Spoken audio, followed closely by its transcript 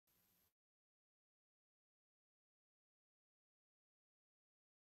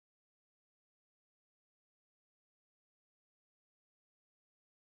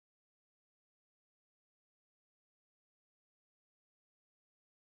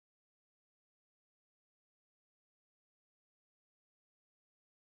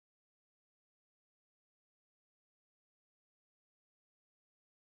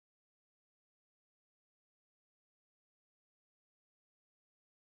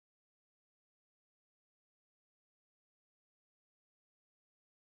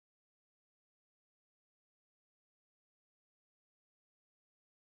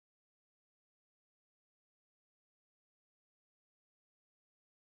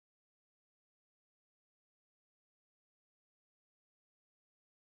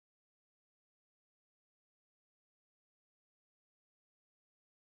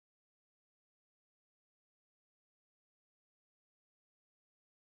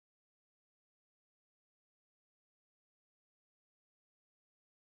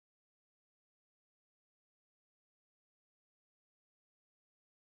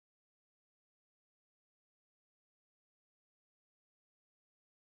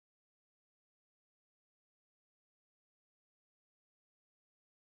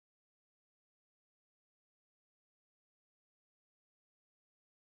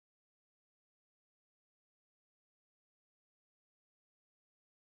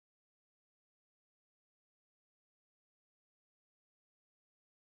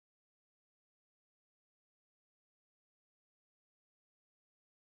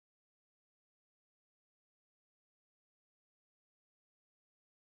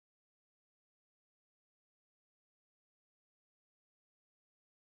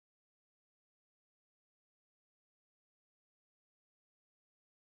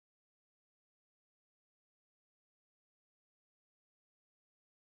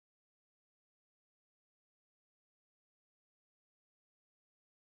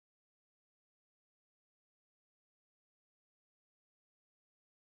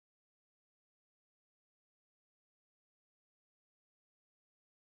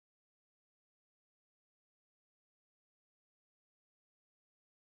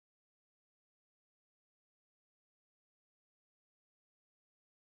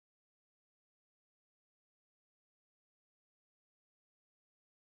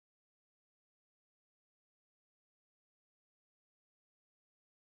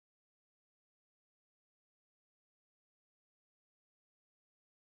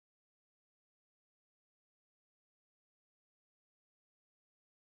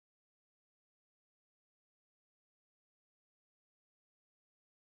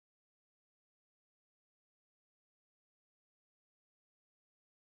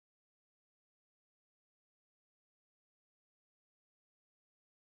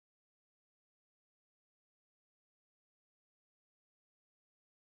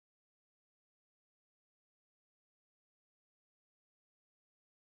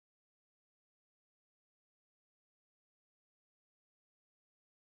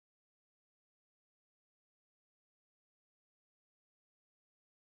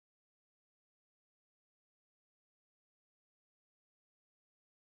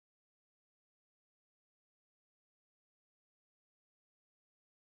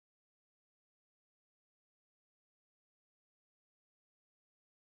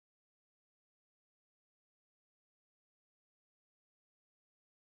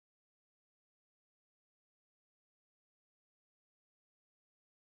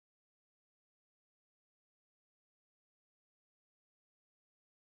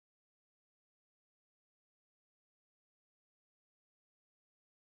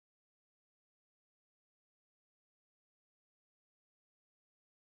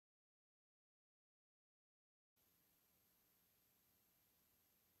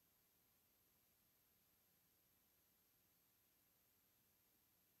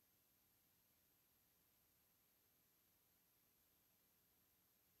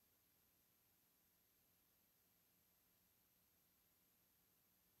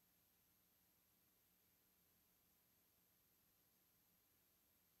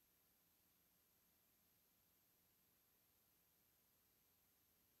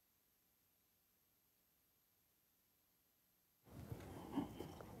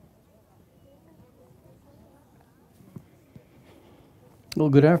Well,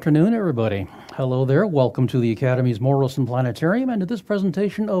 good afternoon, everybody. Hello there. Welcome to the Academy's Morrison Planetarium and to this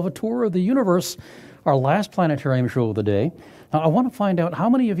presentation of a tour of the universe, our last planetarium show of the day. Now, I want to find out how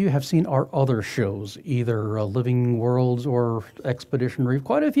many of you have seen our other shows, either Living Worlds or Expedition Reef.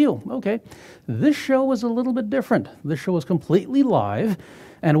 Quite a few. Okay. This show is a little bit different. This show is completely live,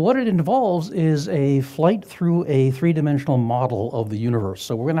 and what it involves is a flight through a three-dimensional model of the universe.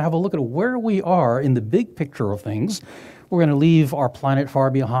 So we're going to have a look at where we are in the big picture of things. We're going to leave our planet far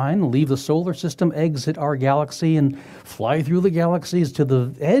behind, leave the solar system, exit our galaxy, and fly through the galaxies to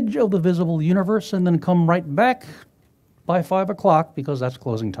the edge of the visible universe, and then come right back by 5 o'clock, because that's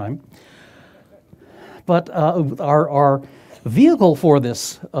closing time. But our vehicle for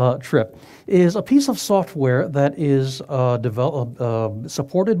this trip is a piece of software that is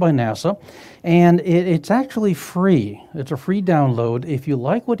supported by NASA, and it's actually free. It's a free download. If you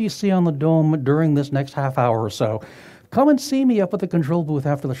like what you see on the dome during this next half hour or so, come and see me up at the control booth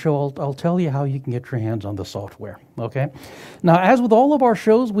after the show. I'll tell you how you can get your hands on the software, okay? Now, as with all of our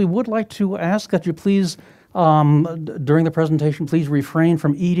shows, we would like to ask that you please, during the presentation, please refrain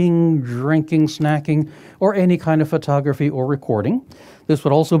from eating, drinking, snacking, or any kind of photography or recording. This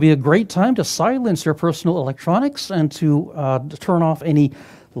would also be a great time to silence your personal electronics and to turn off any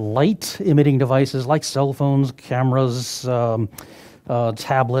light-emitting devices like cell phones, cameras,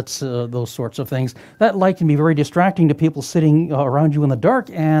 tablets, those sorts of things. That light can be very distracting to people sitting around you in the dark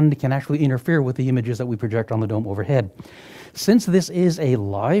and can actually interfere with the images that we project on the dome overhead. Since this is a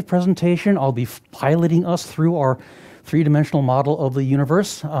live presentation, I'll be piloting us through our three-dimensional model of the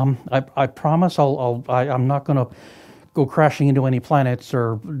universe. I promise I'm not going to go crashing into any planets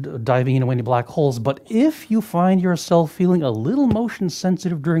or diving into any black holes, but if you find yourself feeling a little motion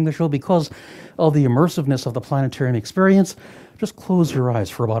sensitive during the show because of the immersiveness of the planetarium experience, just close your eyes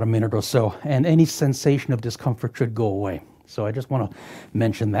for about a minute or so, and any sensation of discomfort should go away. So I just want to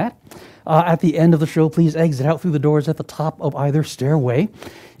mention that. At the end of the show, please exit out through the doors at the top of either stairway.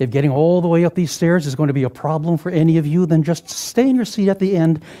 If getting all the way up these stairs is going to be a problem for any of you, then just stay in your seat at the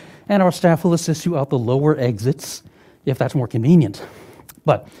end, and our staff will assist you out the lower exits, if that's more convenient.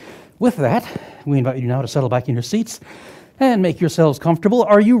 But with that, we invite you now to settle back in your seats and make yourselves comfortable.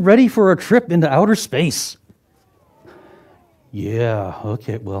 Are you ready for a trip into outer space? Yeah,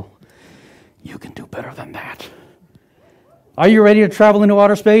 okay, well, you can do better than that. Are you ready to travel into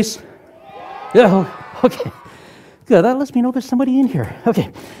outer space? Yeah, okay. Good, that lets me know there's somebody in here.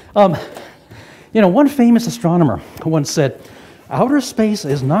 Okay. One famous astronomer once said, outer space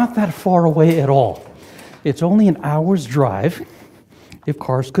is not that far away at all. It's only an hour's drive if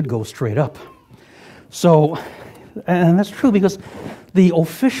cars could go straight up. So, and that's true because the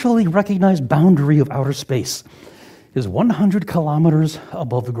officially recognized boundary of outer space is 100 kilometers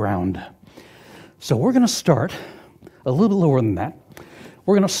above the ground. So we're going to start a little bit lower than that.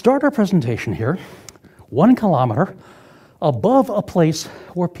 We're going to start our presentation here, 1 kilometer above a place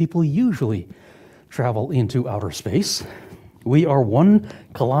where people usually travel into outer space. We are 1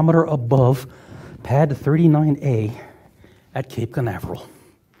 kilometer above Pad 39A at Cape Canaveral.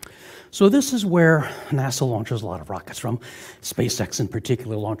 So this is where NASA launches a lot of rockets from. SpaceX in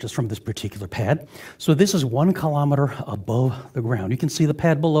particular launches from this particular pad. So this is 1 kilometer above the ground. You can see the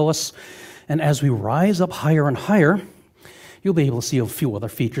pad below us, and as we rise up higher and higher, you'll be able to see a few other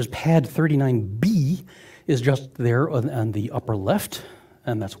features. Pad 39B is just there on the upper left,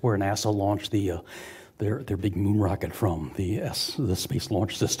 and that's where NASA launched their big moon rocket from, the Space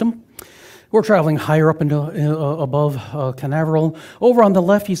Launch System. We're traveling higher up into above Canaveral. Over on the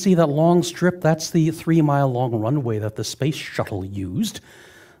left, you see that long strip. That's the 3-mile-long runway that the space shuttle used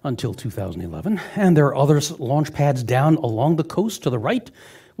until 2011. And there are other launch pads down along the coast to the right,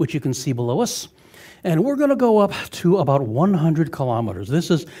 which you can see below us. And we're going to go up to about 100 kilometers.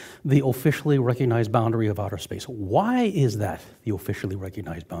 This is the officially recognized boundary of outer space. Why is that the officially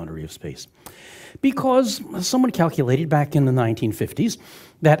recognized boundary of space? Because someone calculated back in the 1950s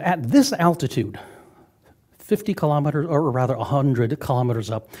that at this altitude, 50 kilometers, or rather 100 kilometers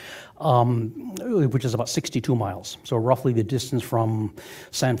up, which is about 62 miles, so roughly the distance from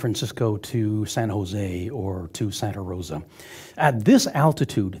San Francisco to San Jose or to Santa Rosa. At this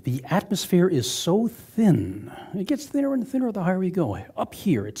altitude, the atmosphere is so thin, it gets thinner and thinner the higher we go. Up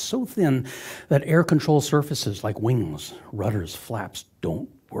here, it's so thin that air control surfaces like wings, rudders, flaps don't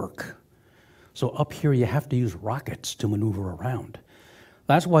work. So up here, you have to use rockets to maneuver around.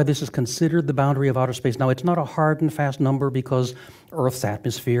 That's why this is considered the boundary of outer space. Now, it's not a hard and fast number because Earth's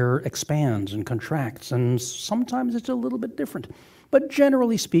atmosphere expands and contracts, and sometimes it's a little bit different. But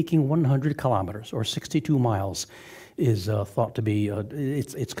generally speaking, 100 kilometers, or 62 miles, is thought to be,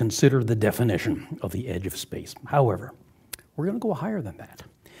 it's considered the definition of the edge of space. However, We're going to go higher than that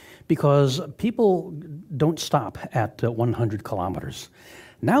because people don't stop at 100 kilometers.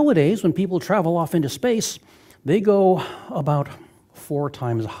 Nowadays, when people travel off into space, they go about 4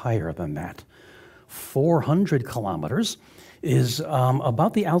 times higher than that. 400 kilometers is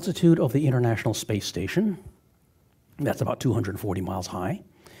about the altitude of the International Space Station. That's about 240 miles high.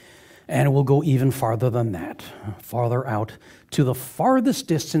 And it will go even farther than that, farther out to the farthest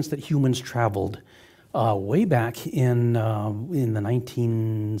distance that humans traveled way back in the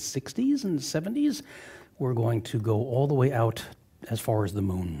 1960s and 70s. We're going to go all the way out as far as the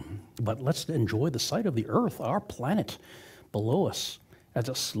moon. But let's enjoy the sight of the Earth, our planet, below us as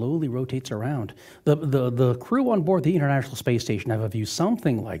it slowly rotates around. The crew on board the International Space Station have a view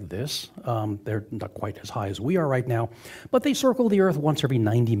something like this. They're not quite as high as we are right now, but they circle the Earth once every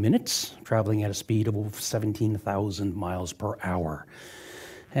 90 minutes, traveling at a speed of 17,000 miles per hour.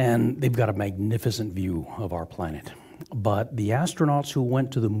 And they've got a magnificent view of our planet. But the astronauts who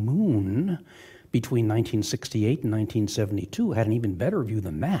went to the moon between 1968 and 1972 had an even better view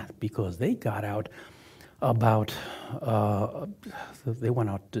than that, because they got out about, they went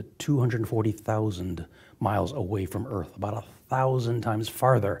out to 240,000 miles away from Earth, about 1,000 times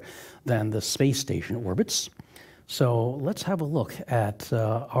farther than the space station orbits. So let's have a look at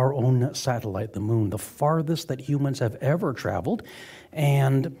our own satellite, the moon, the farthest that humans have ever traveled.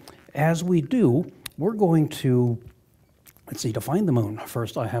 And as we do, we're going to, let's see, to find the moon,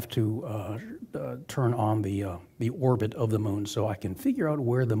 first I have to turn on the orbit of the moon so I can figure out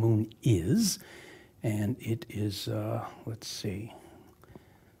where the moon is. And it is, let's see,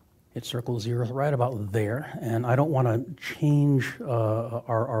 it circles the Earth right about there. And I don't want to change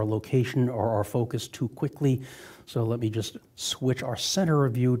our location or our focus too quickly. So let me just switch our center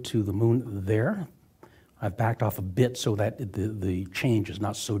of view to the moon there. I've backed off a bit so that the change is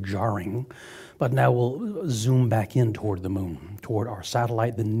not so jarring. But now we'll zoom back in toward the moon, toward our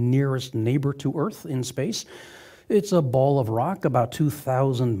satellite, the nearest neighbor to Earth in space. It's a ball of rock about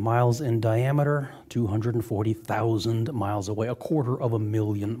 2,000 miles in diameter, 240,000 miles away,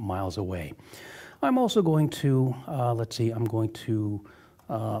 250,000 miles away. I'm also going to, let's see, I'm going to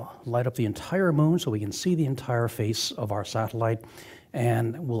light up the entire moon so we can see the entire face of our satellite,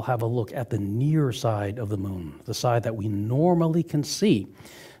 and we'll have a look at the near side of the moon, the side that we normally can see.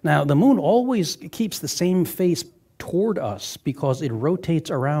 Now, the moon always keeps the same face toward us because it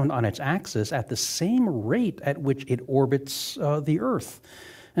rotates around on its axis at the same rate at which it orbits the Earth.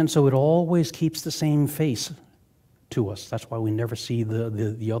 And so it always keeps the same face to us. That's why we never see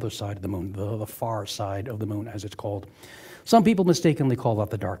the other side of the moon, the far side of the moon, as it's called. Some people mistakenly call that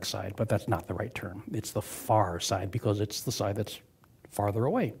the dark side, but that's not the right term. It's the far side because it's the side that's farther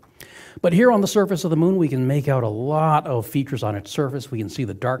away. But here on the surface of the moon, we can make out a lot of features on its surface. We can see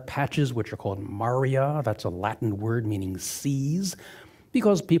the dark patches, which are called maria. That's a Latin word meaning seas,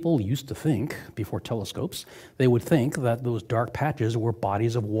 because people used to think, before telescopes, they would think that those dark patches were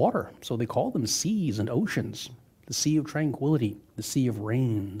bodies of water. So they called them seas and oceans. The Sea of Tranquility, the Sea of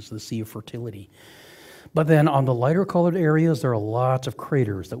Rains, the Sea of Fertility. But then on the lighter colored areas, there are lots of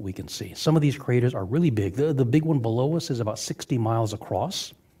craters that we can see. Some of these craters are really big. The big one below us is about 60 miles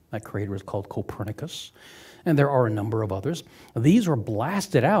across. That crater is called Copernicus. And there are a number of others. These were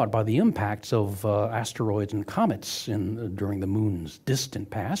blasted out by the impacts of asteroids and comets during the moon's distant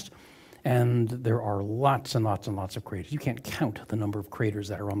past. And there are lots and lots and lots of craters. You can't count the number of craters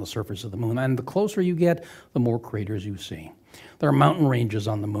that are on the surface of the moon. And the closer you get, the more craters you see. There are mountain ranges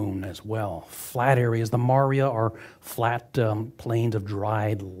on the moon as well. Flat areas. The maria are flat plains of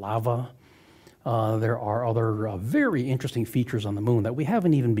dried lava. There are other very interesting features on the moon that we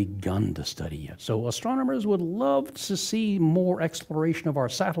haven't even begun to study yet. So astronomers would love to see more exploration of our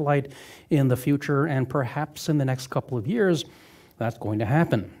satellite in the future, and perhaps in the next couple of years, that's going to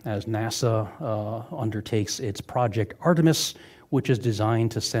happen as NASA undertakes its Project Artemis, which is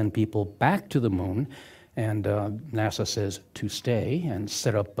designed to send people back to the moon. And NASA says to stay and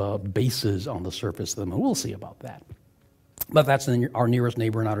set up bases on the surface of the moon. We'll see about that. But that's our nearest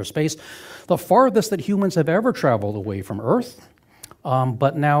neighbor in outer space, the farthest that humans have ever traveled away from Earth.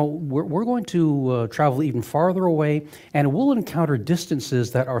 But now we're going to travel even farther away, and we'll encounter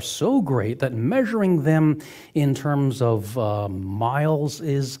distances that are so great that measuring them in terms of miles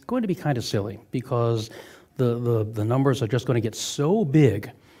is going to be kind of silly, because the numbers are just going to get so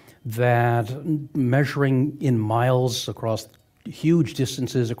big that measuring in miles across huge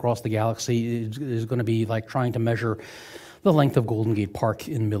distances across the galaxy is going to be like trying to measure the length of Golden Gate Park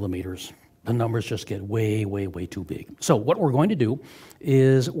in millimeters. The numbers just get way, way, way too big. So what we're going to do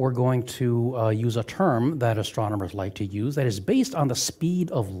is we're going to use a term that astronomers like to use that is based on the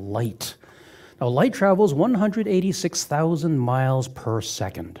speed of light. Now, light travels 186,000 miles per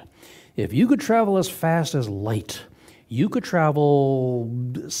second. If you could travel as fast as light, you could travel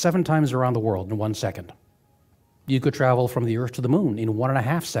 7 times around the world in 1 second. You could travel from the Earth to the Moon in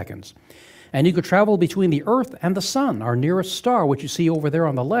 1.5 seconds. And you could travel between the Earth and the Sun, our nearest star, which you see over there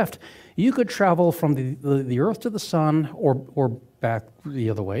on the left. You could travel from the Earth to the Sun, or back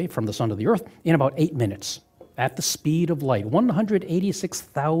the other way, from the Sun to the Earth, in about 8 minutes, at the speed of light,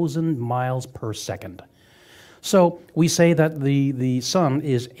 186,000 miles per second. So we say that the Sun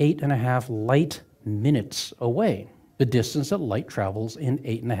is 8.5 light minutes away, the distance that light travels in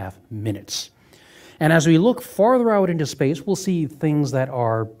 8.5 minutes. And as we look farther out into space, we'll see things that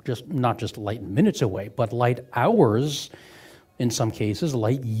are not just light minutes away, but light hours, in some cases,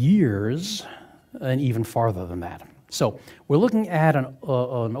 light years, and even farther than that. So we're looking at an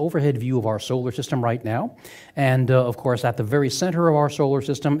overhead view of our solar system right now. And of course, at the very center of our solar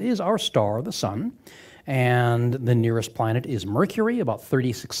system is our star, the Sun. And the nearest planet is Mercury, about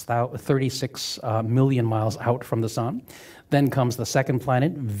 36 million miles out from the Sun. Then comes the second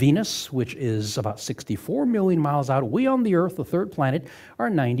planet, Venus, which is about 64 million miles out. We on the Earth, the third planet, are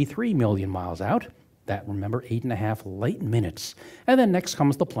 93 million miles out. That, remember, 8.5 light minutes. And then next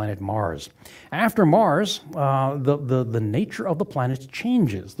comes the planet Mars. After Mars, the nature of the planets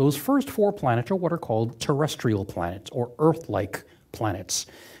changes. Those first 4 planets are what are called terrestrial planets, or Earth-like planets.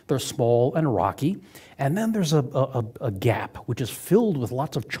 They're small and rocky. And then there's a gap, which is filled with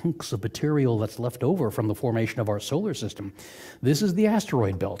lots of chunks of material that's left over from the formation of our solar system. This is the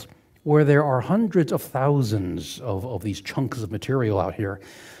asteroid belt, where there are hundreds of thousands of these chunks of material out here.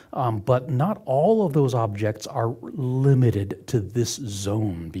 But not all of those objects are limited to this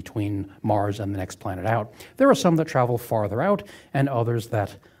zone between Mars and the next planet out. There are some that travel farther out, and others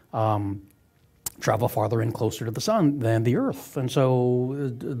that travel farther in closer to the Sun than the Earth. And so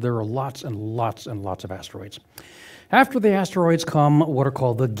there are lots and lots and lots of asteroids. After the asteroids come what are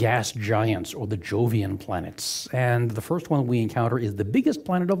called the gas giants, or the Jovian planets. And the first one we encounter is the biggest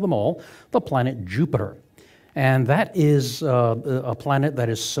planet of them all, the planet Jupiter. And that is a planet that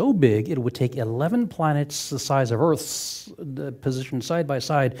is so big it would take 11 planets the size of Earth's positioned side by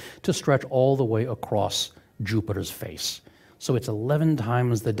side to stretch all the way across Jupiter's face. So it's 11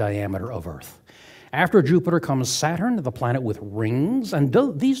 times the diameter of Earth. After Jupiter comes Saturn, the planet with rings, and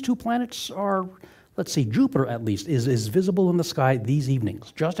these 2 planets are, let's see, Jupiter at least, is visible in the sky these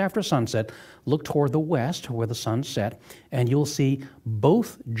evenings. Just after sunset, look toward the west where the sun set, and you'll see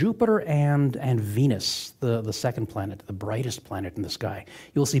both Jupiter and Venus, the second planet, the brightest planet in the sky.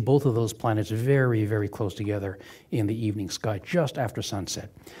 You'll see both of those planets very, very close together in the evening sky, just after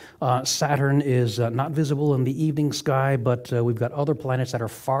sunset. Saturn is not visible in the evening sky, but we've got other planets that are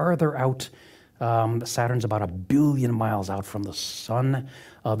farther out. Saturn's about 1 billion miles out from the Sun.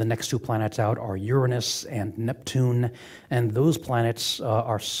 The next 2 planets out are Uranus and Neptune, and those planets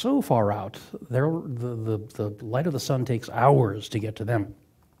are so far out, the light of the Sun takes hours to get to them.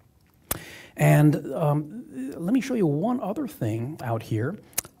 And let me show you one other thing out here.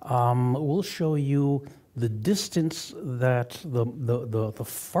 We'll show you the distance that the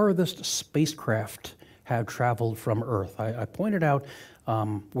farthest spacecraft have traveled from Earth. I pointed out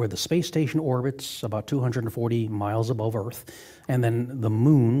where the space station orbits about 240 miles above Earth, and then the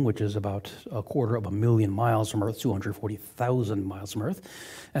moon, which is about 250,000 miles from Earth, 240,000 miles from Earth.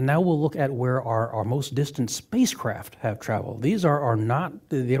 And now we'll look at where our most distant spacecraft have traveled. These are not,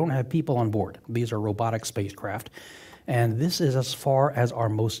 they don't have people on board. These are robotic spacecraft. And this is as far as our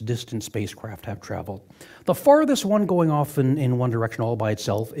most distant spacecraft have traveled. The farthest one going off in one direction all by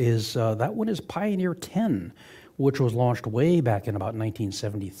itself is, that one is Pioneer 10, which was launched way back in about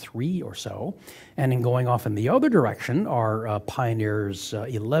 1973 or so. And in going off in the other direction are Pioneers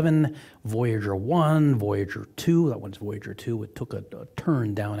 11, Voyager 1, Voyager 2, that one's Voyager 2, it took a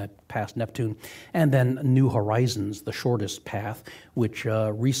turn down past Neptune, and then New Horizons, the shortest path, which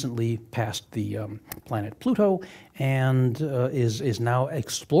recently passed the planet Pluto and is now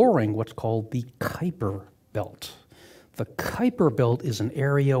exploring what's called the Kuiper Belt. The Kuiper Belt is an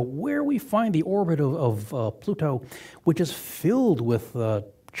area where we find the orbit of Pluto, which is filled with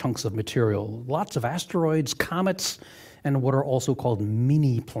chunks of material, lots of asteroids, comets, and what are also called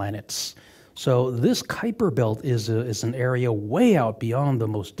mini-planets. So this Kuiper Belt is an area way out beyond the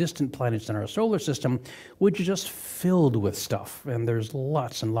most distant planets in our solar system, which is just filled with stuff. And there's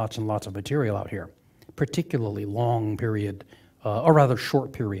lots and lots and lots of material out here, particularly long period, or rather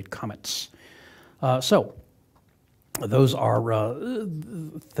short period comets. So those are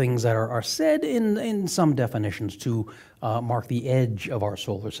things that are said in some definitions to mark the edge of our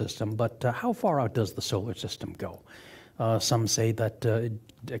solar system. But how far out does the solar system go? Some say that it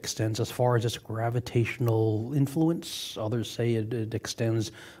extends as far as its gravitational influence. Others say it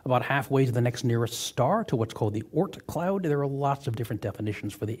extends about halfway to the next nearest star, to what's called the Oort cloud. There are lots of different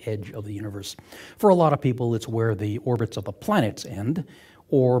definitions for the edge of the universe. For a lot of people, it's where the orbits of the planets end,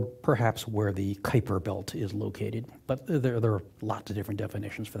 or perhaps where the Kuiper belt is located. But there are lots of different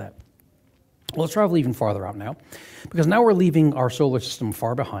definitions for that. Well, let's travel even farther out now, because now we're leaving our solar system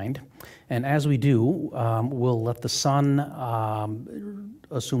far behind, and as we do, we'll let the sun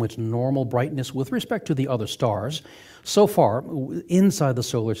assume its normal brightness with respect to the other stars. So far, inside the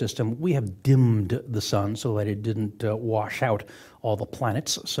solar system, we have dimmed the sun so that it didn't wash out all the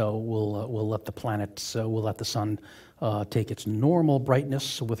planets. So we'll let the sun take its normal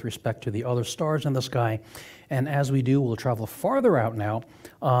brightness with respect to the other stars in the sky. And as we do, we'll travel farther out now,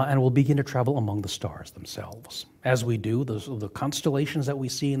 and we'll begin to travel among the stars themselves. As we do, the constellations that we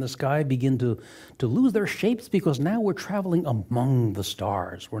see in the sky begin to lose their shapes, because now we're traveling among the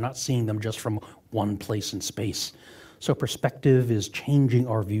stars. We're not seeing them just from one place in space. So perspective is changing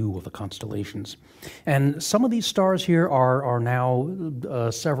our view of the constellations. And some of these stars here are now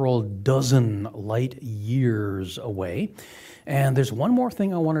several dozen light years away. And there's one more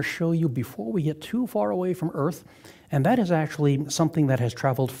thing I want to show you before we get too far away from Earth, and that is actually something that has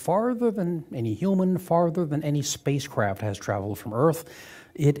traveled farther than any human, farther than any spacecraft has traveled from Earth.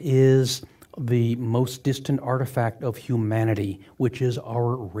 It is the most distant artifact of humanity, which is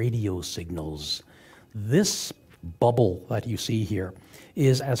our radio signals. This bubble that you see here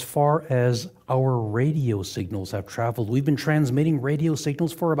is as far as our radio signals have traveled. We've been transmitting radio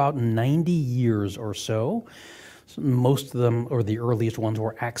signals for about 90 years or so. Most of them, or the earliest ones,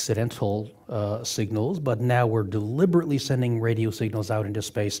 were accidental signals, but now we're deliberately sending radio signals out into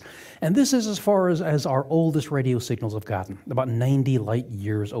space. And this is as far as our oldest radio signals have gotten, about 90 light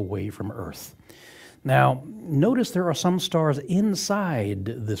years away from Earth. Now, notice there are some stars inside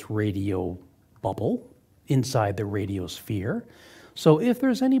this radio bubble, inside the radiosphere. So if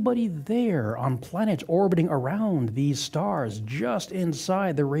there's anybody there on planets orbiting around these stars just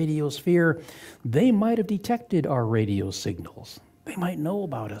inside the radiosphere, they might have detected our radio signals. They might know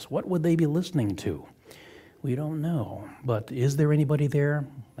about us. What would they be listening to? We don't know. But is there anybody there?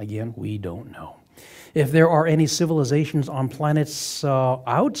 Again, we don't know. If there are any civilizations on planets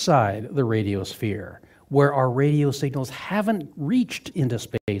outside the radiosphere, where our radio signals haven't reached into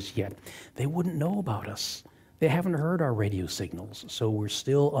space yet, they wouldn't know about us. They haven't heard our radio signals, so we're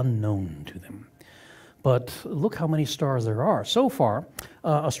still unknown to them. But look how many stars there are. So far,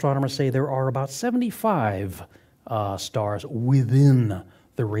 astronomers say there are about 75 stars within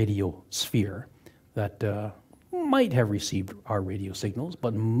the radiosphere that might have received our radio signals,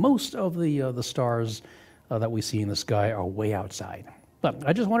 but most of the stars that we see in the sky are way outside. But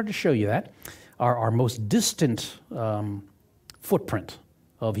I just wanted to show you that. Our most distant footprint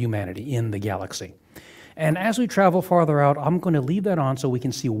of humanity in the galaxy. And as we travel farther out, I'm going to leave that on so we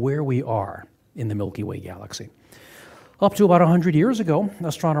can see where we are in the Milky Way galaxy. Up to about 100 years ago,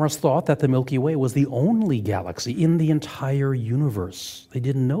 astronomers thought that the Milky Way was the only galaxy in the entire universe. They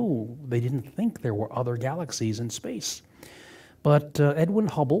didn't think there were other galaxies in space. But Edwin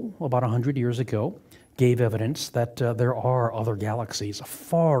Hubble, about 100 years ago, gave evidence that there are other galaxies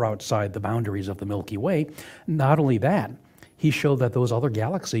far outside the boundaries of the Milky Way. Not only that, he showed that those other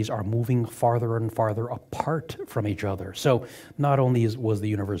galaxies are moving farther and farther apart from each other. So not only was the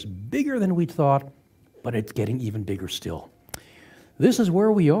universe bigger than we thought, but it's getting even bigger still. This is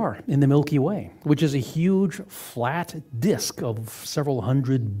where we are in the Milky Way, which is a huge flat disk of several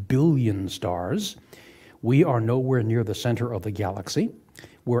hundred billion stars. We are nowhere near the center of the galaxy.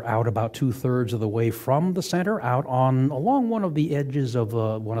 We're out about 2/3 of the way from the center, out along one of the edges of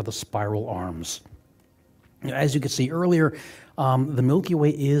one of the spiral arms. As you could see earlier, the Milky Way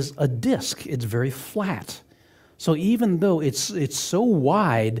is a disk. It's very flat. So even though it's so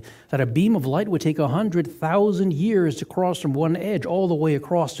wide that a beam of light would take 100,000 years to cross from one edge all the way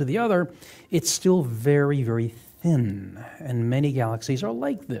across to the other, it's still very, very thin. And many galaxies are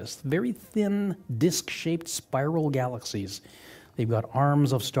like this, very thin, disc-shaped spiral galaxies. They've got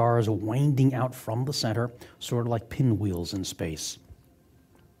arms of stars winding out from the center, sort of like pinwheels in space.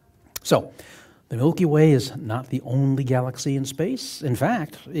 So, the Milky Way is not the only galaxy in space. In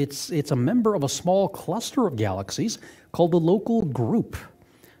fact, it's a member of a small cluster of galaxies called the Local Group.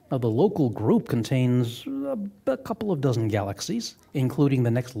 Now, the Local Group contains a couple of dozen galaxies, including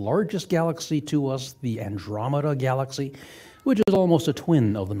the next largest galaxy to us, the Andromeda Galaxy, which is almost a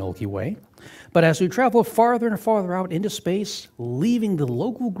twin of the Milky Way. But as we travel farther and farther out into space, leaving the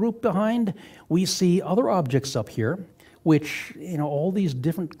Local Group behind, we see other objects up here. which, all these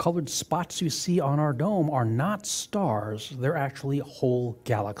different colored spots you see on our dome are not stars, they're actually whole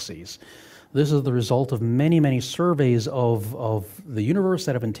galaxies. This is the result of many, many surveys of the universe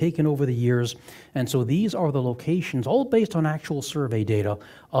that have been taken over the years. And so these are the locations, all based on actual survey data,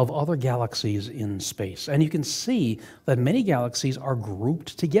 of other galaxies in space. And you can see that many galaxies are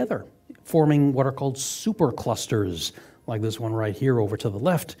grouped together, forming what are called superclusters, like this one right here over to the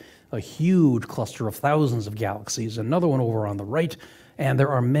left, a huge cluster of thousands of galaxies, another one over on the right, and there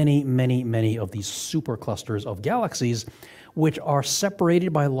are many, many, many of these superclusters of galaxies which are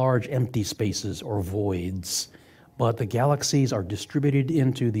separated by large empty spaces or voids. But the galaxies are distributed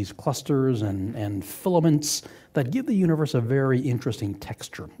into these clusters and filaments that give the universe a very interesting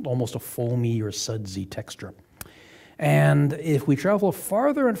texture, almost a foamy or sudsy texture. And if we travel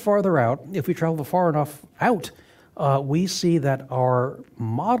farther and farther out, if we travel far enough out, we see that our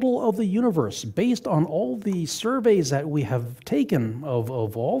model of the universe, based on all the surveys that we have taken of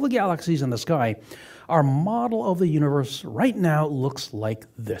all the galaxies in the sky, our model of the universe right now looks like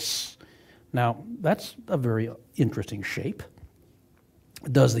this. Now, that's a very interesting shape.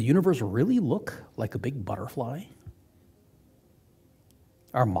 Does the universe really look like a big butterfly?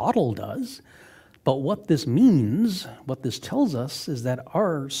 Our model does. But what this means, what this tells us, is that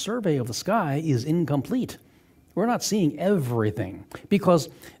our survey of the sky is incomplete. We're not seeing everything, because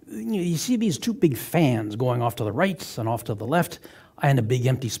you see these two big fans going off to the right and off to the left, and a big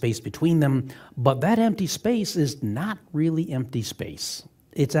empty space between them, but that empty space is not really empty space.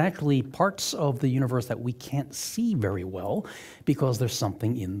 It's actually parts of the universe that we can't see very well because there's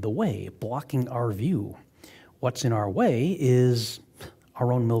something in the way, blocking our view. What's in our way is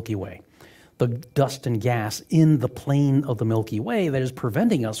our own Milky Way, the dust and gas in the plane of the Milky Way that is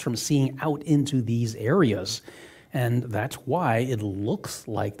preventing us from seeing out into these areas. And that's why it looks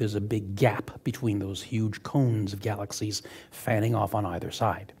like there's a big gap between those huge cones of galaxies fanning off on either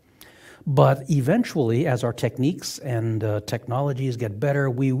side. But eventually, as our techniques and technologies get better,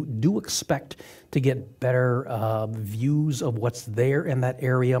 we do expect to get better views of what's there in that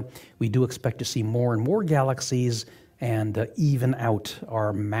area. We do expect to see more and more galaxies and even out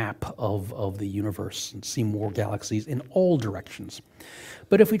our map of the universe and see more galaxies in all directions.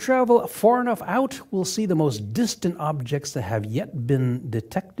 But if we travel far enough out, we'll see the most distant objects that have yet been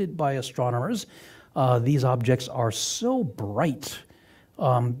detected by astronomers. These objects are so bright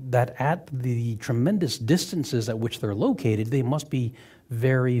that at the tremendous distances at which they're located, they must be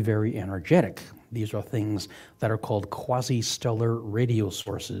very, very energetic. These are things that are called quasi-stellar radio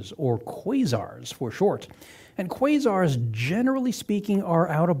sources, or quasars for short. And quasars, generally speaking, are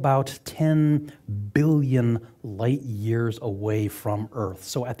out about 10 billion light years away from Earth.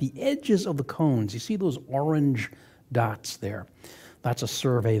 So at the edges of the cones, you see those orange dots there. That's a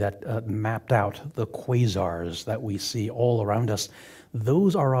survey that mapped out the quasars that we see all around us.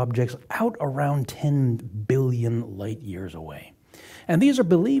 Those are objects out around 10 billion light years away. And these are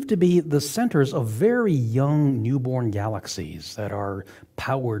believed to be the centers of very young newborn galaxies that are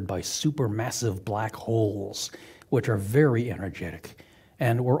powered by supermassive black holes, which are very energetic.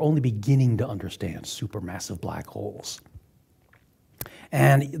 And we're only beginning to understand supermassive black holes.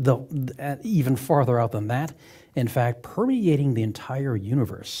 And even farther out than that, in fact, permeating the entire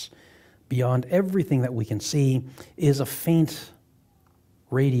universe, beyond everything that we can see, is a faint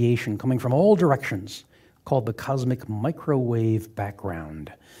radiation coming from all directions, called the cosmic microwave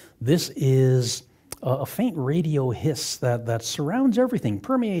background. This is a faint radio hiss that surrounds everything,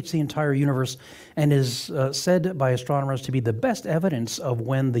 permeates the entire universe, and is said by astronomers to be the best evidence of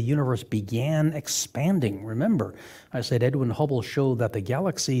when the universe began expanding. Remember, I said Edwin Hubble showed that the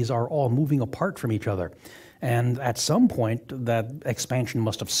galaxies are all moving apart from each other. And at some point, that expansion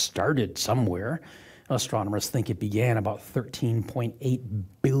must have started somewhere. Astronomers think it began about 13.8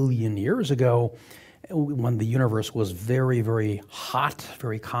 billion years ago, when the universe was very, very hot,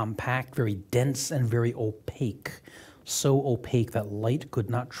 very compact, very dense, and very opaque. So opaque that light could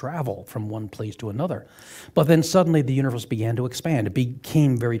not travel from one place to another. But then suddenly the universe began to expand. It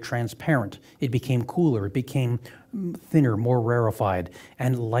became very transparent. It became cooler. It became thinner, more rarefied,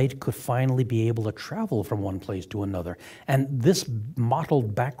 and light could finally be able to travel from one place to another. And this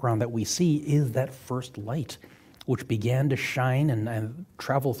mottled background that we see is that first light, which began to shine and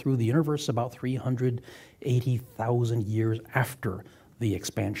travel through the universe about 380,000 years after the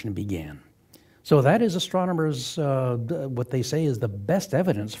expansion began. So that is astronomers, what they say is the best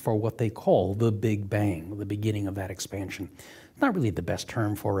evidence for what they call the Big Bang, the beginning of that expansion. It's not really the best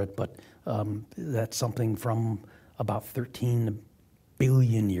term for it, but that's something from about 13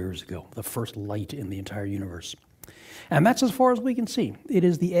 billion years ago, the first light in the entire universe. And that's as far as we can see. It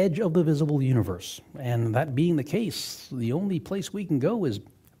is the edge of the visible universe. And that being the case, the only place we can go is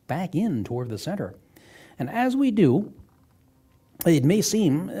back in toward the center. And as we do, it may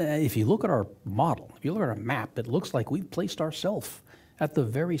seem, if you look at our model, if you look at our map, it looks like we've placed ourselves at the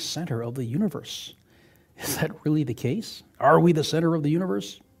very center of the universe. Is that really the case? Are we the center of the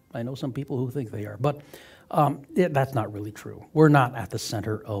universe? I know some people who think they are, but that's not really true. We're not at the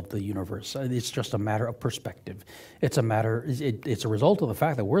center of the universe. It's just a matter of perspective. It's a result of the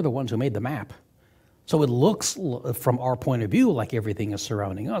fact that we're the ones who made the map. So it looks, from our point of view, like everything is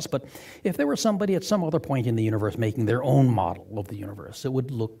surrounding us, but if there were somebody at some other point in the universe making their own model of the universe, it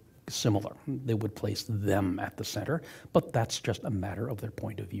would look similar. They would place them at the center, but that's just a matter of their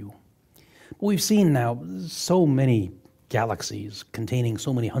point of view. We've seen now so many galaxies containing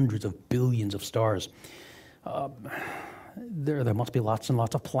so many hundreds of billions of stars. There must be lots and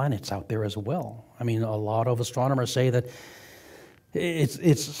lots of planets out there as well. I mean, a lot of astronomers say that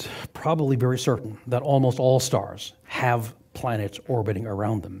it's probably very certain that almost all stars have planets orbiting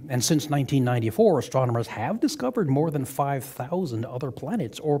around them. And since 1994, astronomers have discovered more than 5,000 other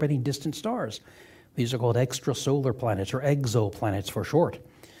planets orbiting distant stars. These are called extrasolar planets, or exoplanets for short.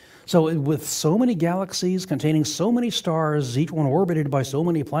 So with so many galaxies containing so many stars, each one orbited by so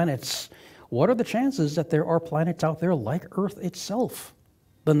many planets, what are the chances that there are planets out there like Earth itself?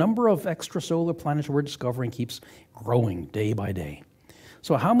 The number of extrasolar planets we're discovering keeps growing day by day.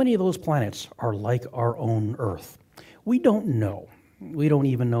 So how many of those planets are like our own Earth? We don't know. We don't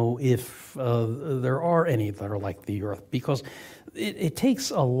even know if there are any that are like the Earth, because it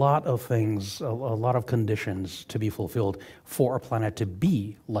takes a lot of things, a lot of conditions to be fulfilled for a planet to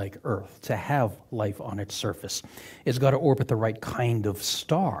be like Earth, to have life on its surface. It's got to orbit the right kind of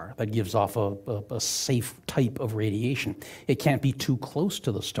star that gives off a safe type of radiation. It can't be too close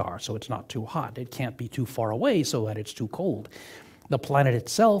to the star, so it's not too hot. It can't be too far away so that it's too cold. The planet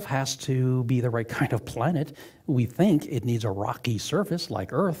itself has to be the right kind of planet. We think it needs a rocky surface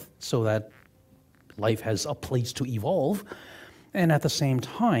like Earth so that life has a place to evolve. And at the same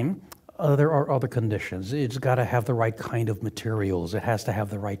time, there are other conditions. It's got to have the right kind of materials. It has to have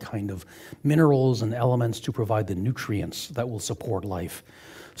the right kind of minerals and elements to provide the nutrients that will support life.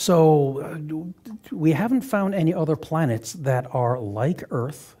 So we haven't found any other planets that are like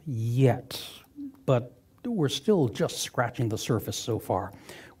Earth yet, but we're still just scratching the surface so far.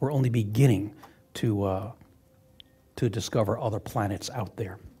 We're only beginning to discover other planets out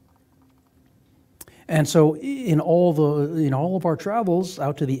there. And so in all of our travels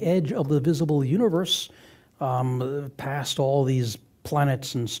out to the edge of the visible universe, past all these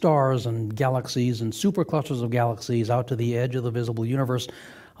planets and stars and galaxies and superclusters of galaxies out to the edge of the visible universe,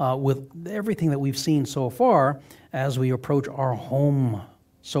 with everything that we've seen so far, as we approach our home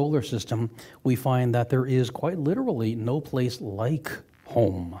solar system, we find that there is quite literally no place like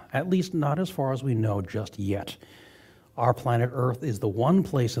home, at least not as far as we know just yet. Our planet Earth is the one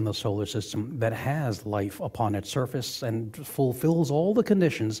place in the solar system that has life upon its surface and fulfills all the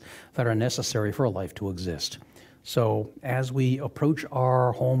conditions that are necessary for life to exist. So as we approach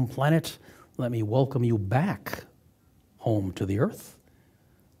our home planet, let me welcome you back home to the Earth,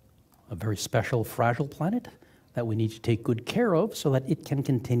 a very special, fragile planet that we need to take good care of so that it can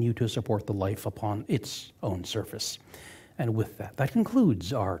continue to support the life upon its own surface. And with that, that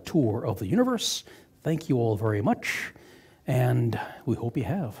concludes our tour of the universe. Thank you all very much, and we hope you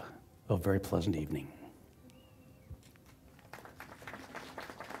have a very pleasant evening.